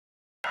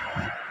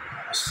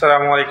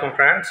Assalamu alaikum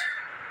friends.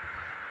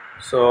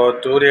 So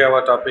today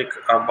our topic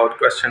about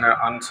question and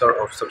answer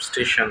of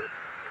substation.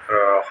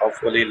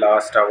 Hopefully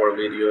last our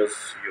videos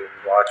you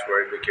watch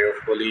very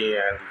carefully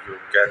and you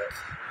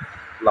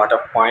get lot of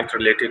point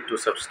related to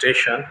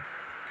substation.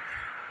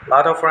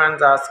 Lot of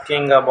friends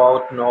asking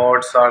about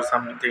nodes or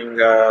something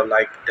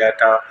like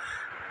data.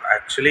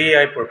 Actually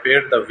I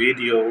prepared the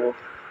video,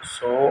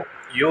 so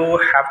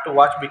you have to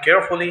watch be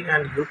carefully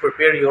and you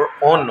prepare your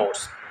own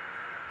notes.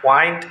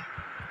 Point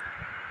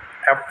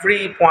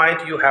every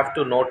point you have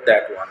to note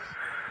that one.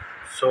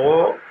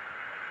 So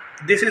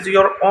this is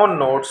your own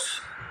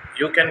notes,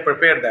 you can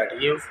prepare that.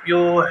 If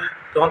you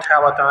don't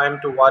have a time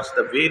to watch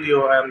the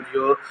video and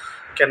you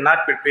cannot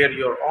prepare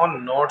your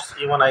own notes,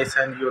 even I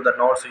send you the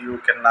notes, you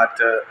cannot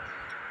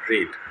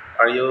read,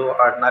 or you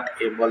are not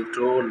able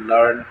to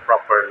learn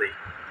properly.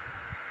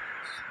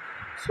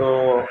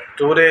 So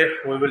today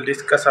we will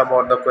discuss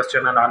about the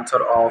question and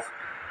answer of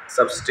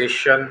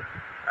substation,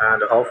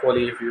 and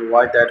hopefully if you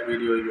watch that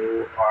video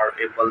you are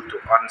able to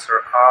answer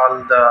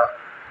all the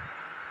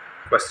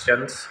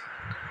questions.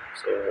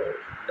 So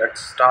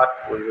let's start.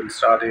 We will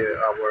start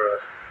our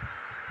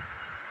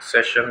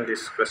session,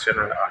 this question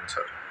and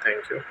answer.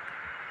 Thank you.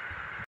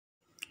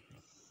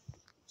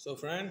 So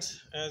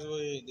friends, as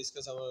we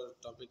discuss, our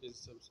topic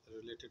is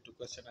related to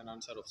question and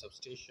answer of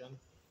substation.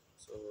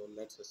 So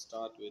let's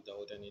start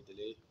without any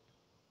delay.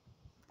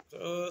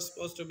 So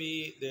supposed to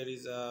be there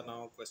is a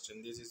now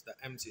question. This is the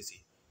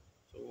MCC.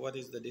 So what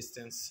is the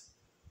distance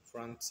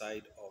front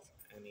side of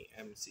any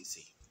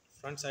MCC?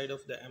 Front side of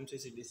the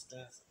MCC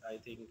distance I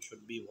think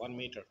should be 1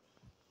 meter.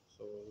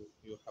 So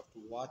you have to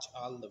watch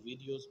all the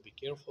videos be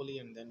carefully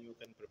and then you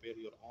can prepare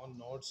your own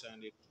notes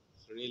and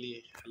it's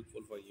really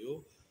helpful for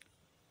you.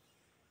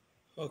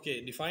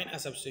 Okay, define a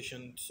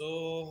substation.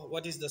 So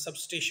what is the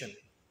substation?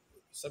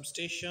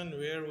 Substation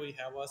where we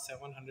have a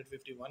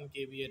 751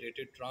 kVA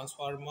rated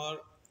transformer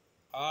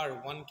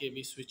or 1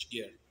 kV switch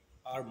gear,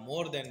 or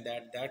more than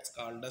that, that's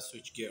called a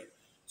switch gear.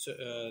 So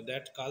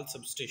that called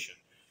substation.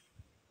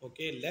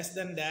 Okay, less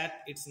than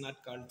that it's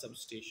not called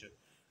substation.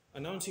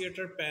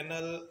 Annunciator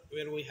panel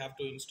where we have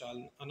to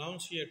install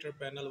annunciator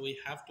panel, we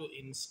have to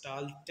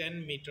install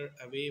 10 meter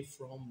away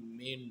from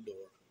main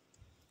door.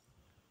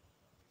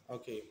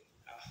 Okay,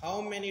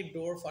 how many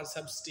door for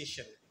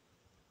substation?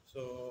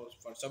 So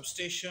for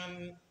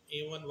substation,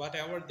 even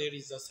whatever there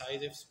is a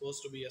size, if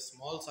supposed to be a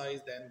small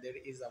size, then there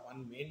is a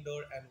one main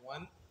door and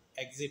one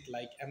exit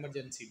like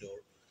emergency door.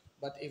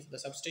 But if the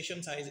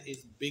substation size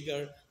is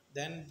bigger,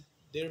 then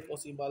there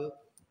possible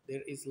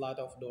there is lot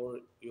of door.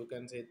 You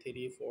can say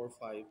 3, 4,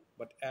 5.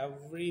 But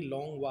every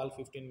long wall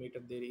 15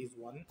 meter there is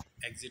one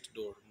exit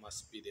door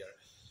must be there.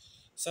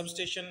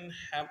 Substation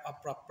have a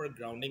proper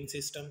grounding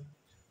system.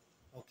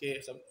 Okay,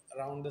 so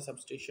around the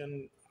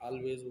substation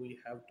always we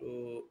have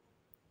to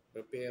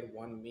prepare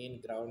one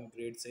main ground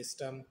grid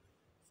system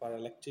for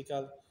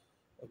electrical.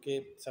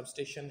 Okay,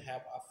 substation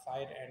have a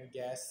fire and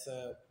gas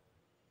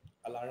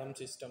alarm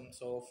system.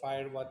 So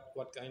fire,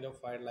 what kind of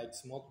fire, like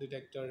smoke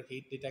detector,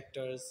 heat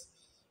detectors,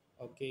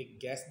 okay,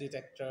 gas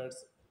detectors,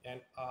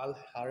 and all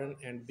horn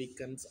and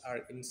beacons are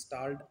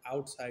installed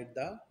outside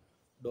the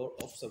door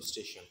of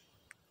substation.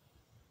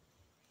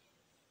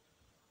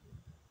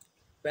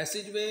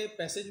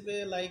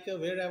 Passageway like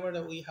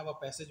wherever we have a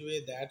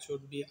passageway, that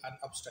should be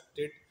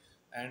unobstructed,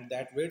 and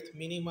that width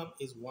minimum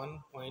is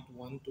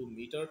 1.12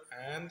 meter,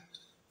 and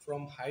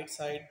from height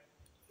side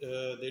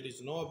there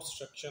is no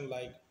obstruction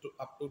like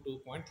up to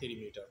 2.3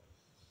 meter.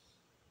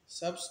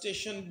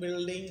 Substation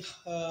building,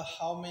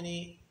 how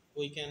many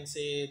we can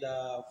say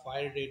the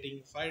fire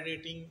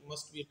rating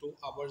must be 2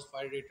 hours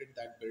fire rated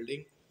that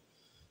building.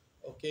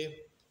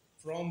 Okay,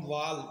 from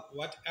wall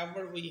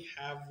whatever we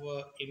have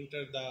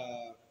enter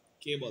the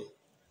cable,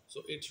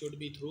 so it should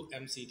be through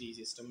MCT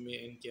system,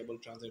 in cable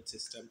transit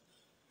system.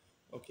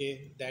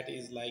 Okay, that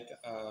is like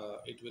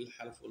it will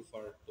helpful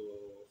for to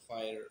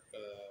fire,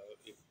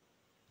 if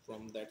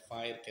from that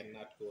fire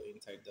cannot go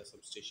inside the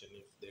substation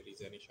if there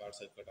is any short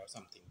circuit or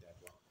something, that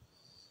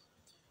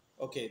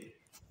one. Okay,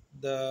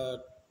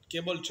 the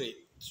cable tray.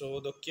 So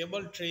the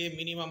cable tray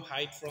minimum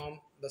height from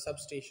the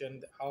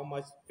substation, how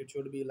much it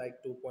should be like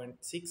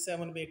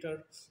 2.67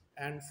 meter,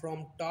 and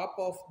from top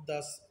of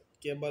the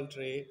cable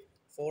tray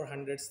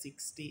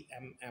 460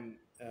 mm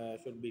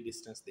should be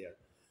distance there.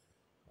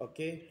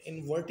 Okay,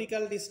 in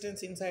vertical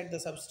distance inside the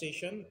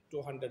substation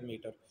 200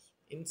 meter.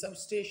 In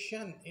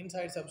substation,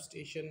 inside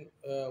substation,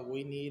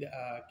 we need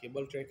a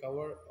cable tray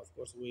cover. Of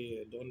course,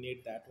 we don't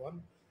need that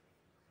one.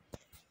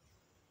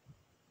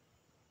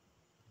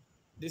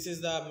 This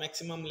is the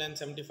maximum length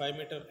 75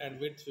 meter and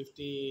width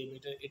 50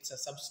 meter. It's a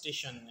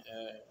substation,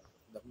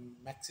 the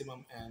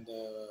maximum and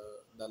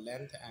the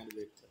length and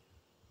width.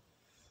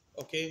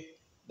 Okay,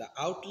 the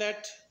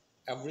outlet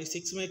every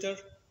 6 meter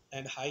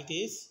and height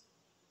is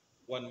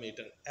 1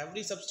 meter.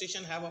 Every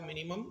substation have a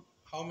minimum.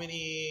 How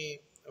many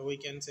we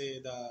can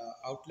say the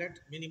outlet?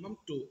 Minimum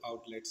two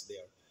outlets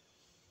there.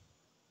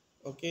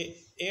 Okay,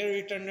 air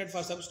retardant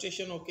for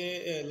substation.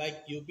 Okay,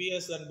 like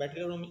UPS and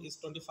battery room is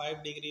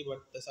 25 degree, but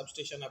the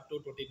substation up to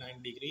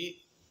 29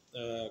 degree.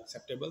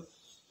 acceptable.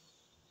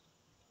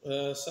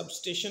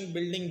 Substation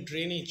building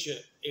drainage,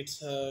 it's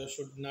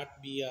should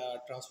not be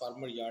a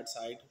transformer yard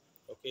side.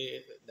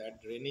 Okay,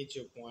 that drainage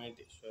point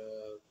is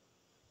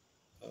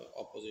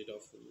opposite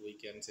of, we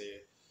can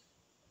say,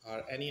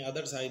 or any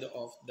other side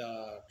of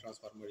the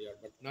transformer yard,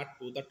 but not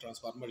to the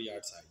transformer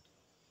yard side.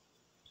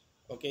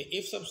 Okay,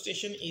 if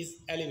substation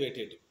is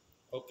elevated,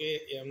 okay,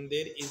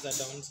 there is a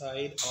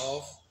downside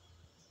of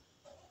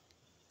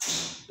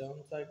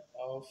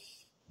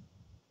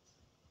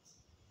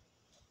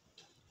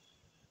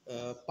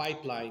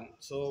pipeline.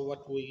 So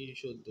what we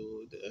should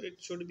do,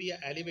 it should be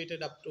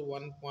elevated up to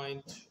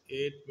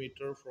 1.8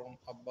 meter from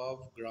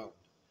above ground,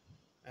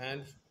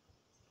 and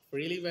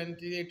freely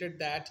ventilated.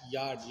 That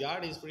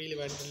yard is freely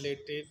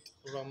ventilated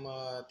from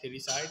three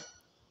side.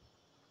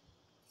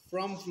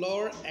 From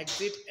floor,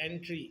 exit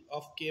entry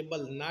of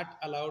cable not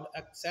allowed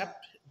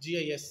except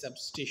GIS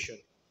substation.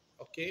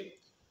 Okay,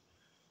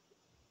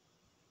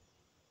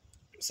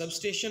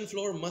 substation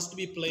floor must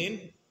be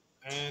plain,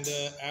 and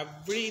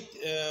every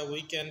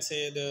we can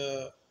say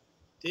the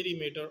 3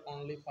 meter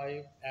only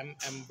 5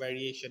 mm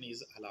variation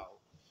is allowed.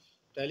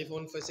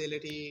 Telephone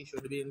facility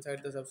should be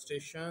inside the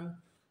substation,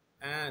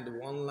 and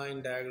one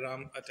line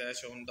diagram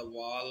attached on the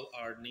wall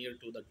or near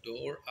to the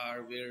door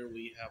or where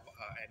we have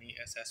any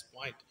access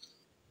point.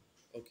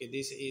 Okay,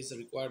 this is a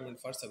requirement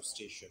for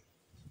substation.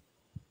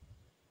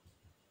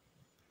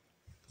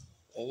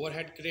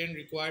 Overhead crane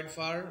required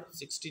for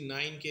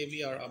 69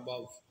 kV or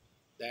above.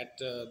 That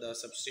the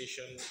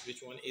substation,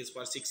 which one is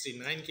for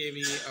 69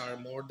 kV or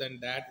more than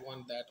that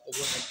one, that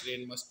overhead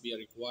crane must be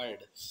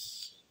required.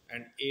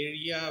 And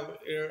area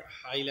where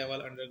high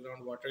level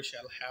underground water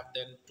shall have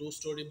then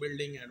 2-story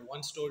building and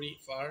 1 story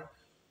for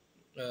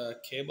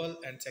cable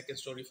and second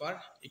story for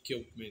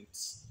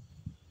equipments.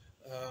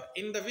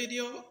 In the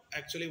video,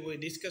 actually, we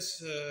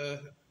discuss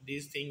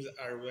these things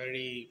are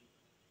very,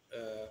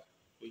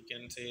 we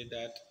can say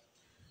that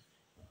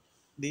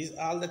these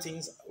all the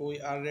things we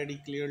already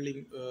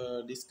clearly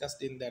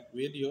discussed in that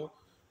video,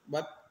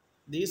 but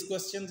these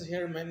questions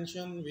here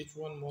mentioned, which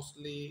one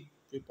mostly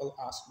people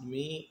asked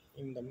me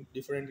in the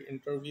different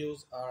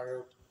interviews,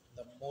 are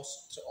the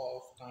most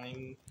of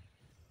time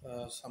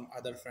some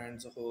other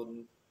friends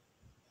who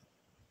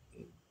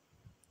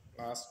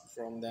asked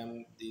from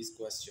them these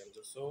questions.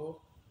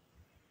 So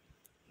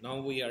now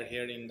we are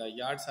here in the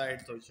yard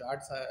side. So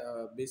yard side,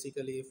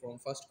 basically from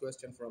first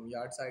question from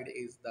yard side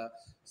is the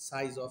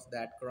size of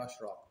that crush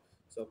rock.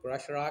 So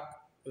crush rock,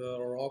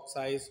 rock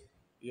size,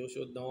 you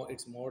should know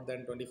it's more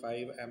than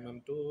 25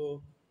 mm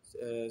to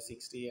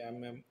 60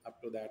 mm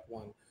up to that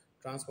one.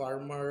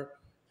 Transformer,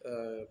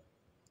 uh,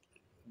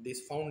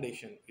 this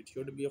foundation, it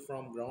should be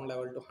from ground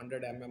level to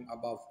 100 mm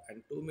above,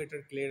 and 2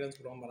 meter clearance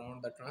from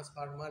around the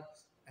transformer,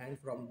 and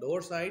from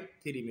door side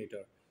 3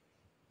 meter.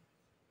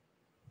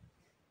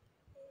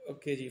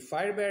 Okay, ji.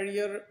 Fire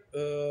barrier,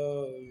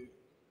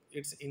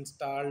 it's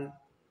installed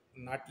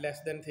not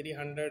less than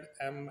 300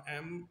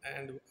 mm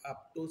and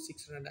up to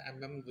 600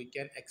 mm. We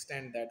can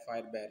extend that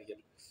fire barrier.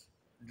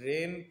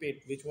 Drain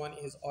pit, which one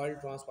is oil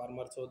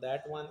transformer? So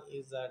that one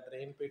is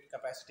drain pit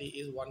capacity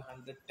is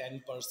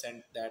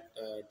 110% that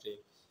drain,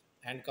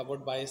 and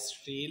covered by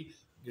steel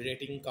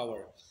grating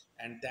cover.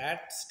 And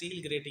that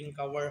steel grating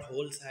cover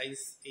hole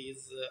size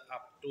is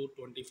up to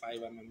 25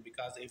 mm,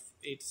 because if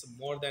it's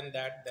more than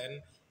that,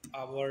 then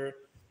our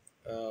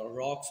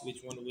rocks,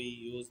 which one we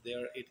use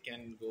there, it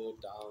can go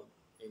down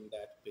in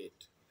that pit.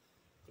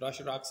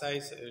 Crushed rock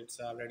size, it's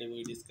already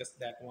we discussed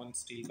that one.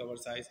 Steel cover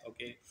size,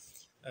 okay.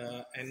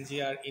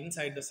 NGR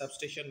inside the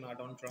substation,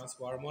 not on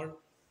transformer.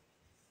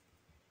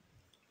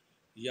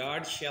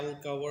 Yard shall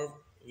cover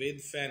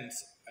with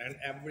fence, and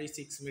every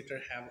 6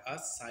 meter have a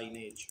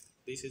signage.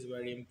 This is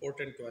very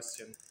important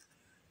question.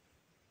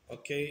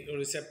 Okay,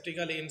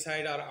 receptacle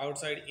inside or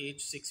outside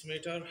each 6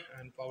 meter,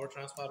 and power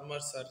transformer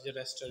surge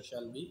arrestor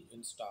shall be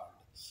installed.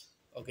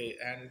 Okay,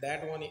 and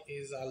that one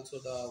is also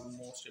the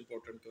most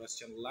important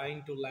question.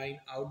 Line to line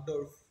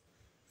outdoor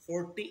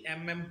 40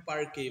 mm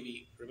per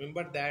kV.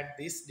 Remember that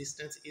this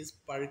distance is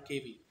per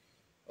kV.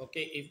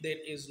 Okay, if there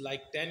is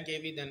like 10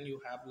 kV, then you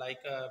have like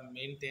a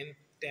maintain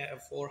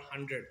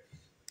 400,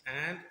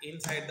 and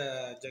inside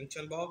the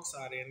junction box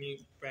or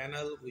any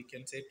panel, we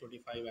can say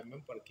 25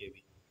 mm per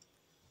kV.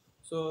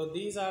 So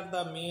these are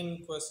the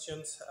main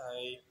questions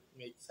I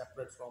make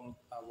separate from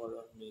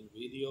our main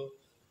video,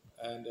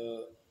 and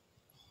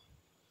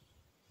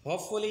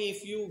hopefully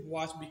if you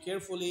watch be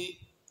carefully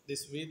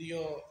this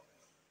video,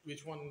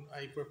 which one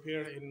I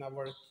prepare in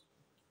our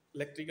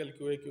electrical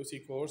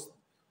QA/QC course.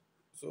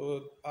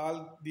 So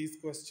all these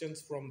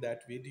questions from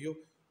that video,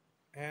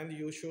 and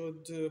you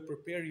should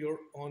prepare your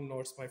own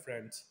notes, my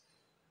friends,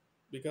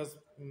 because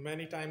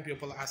many time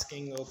people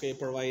asking, okay,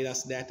 provide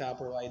us data,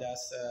 provide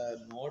us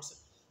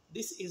notes.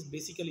 This is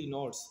basically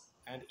notes,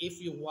 and if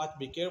you watch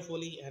be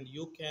carefully, and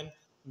you can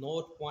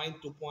note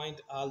point to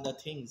point all the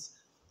things,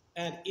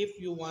 and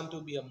if you want to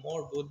be a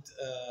more good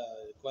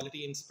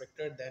quality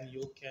inspector, then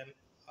you can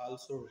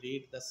also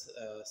read the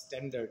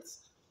standards.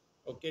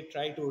 Okay,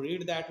 try to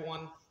read that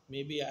one.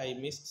 maybe I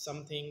missed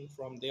something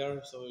from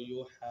there, so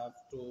you have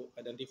to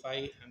identify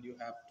and you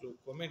have to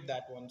comment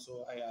that one,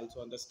 so I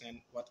also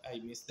understand what I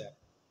missed there.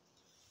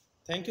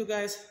 Thank you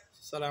guys.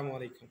 Assalamu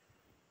alaikum.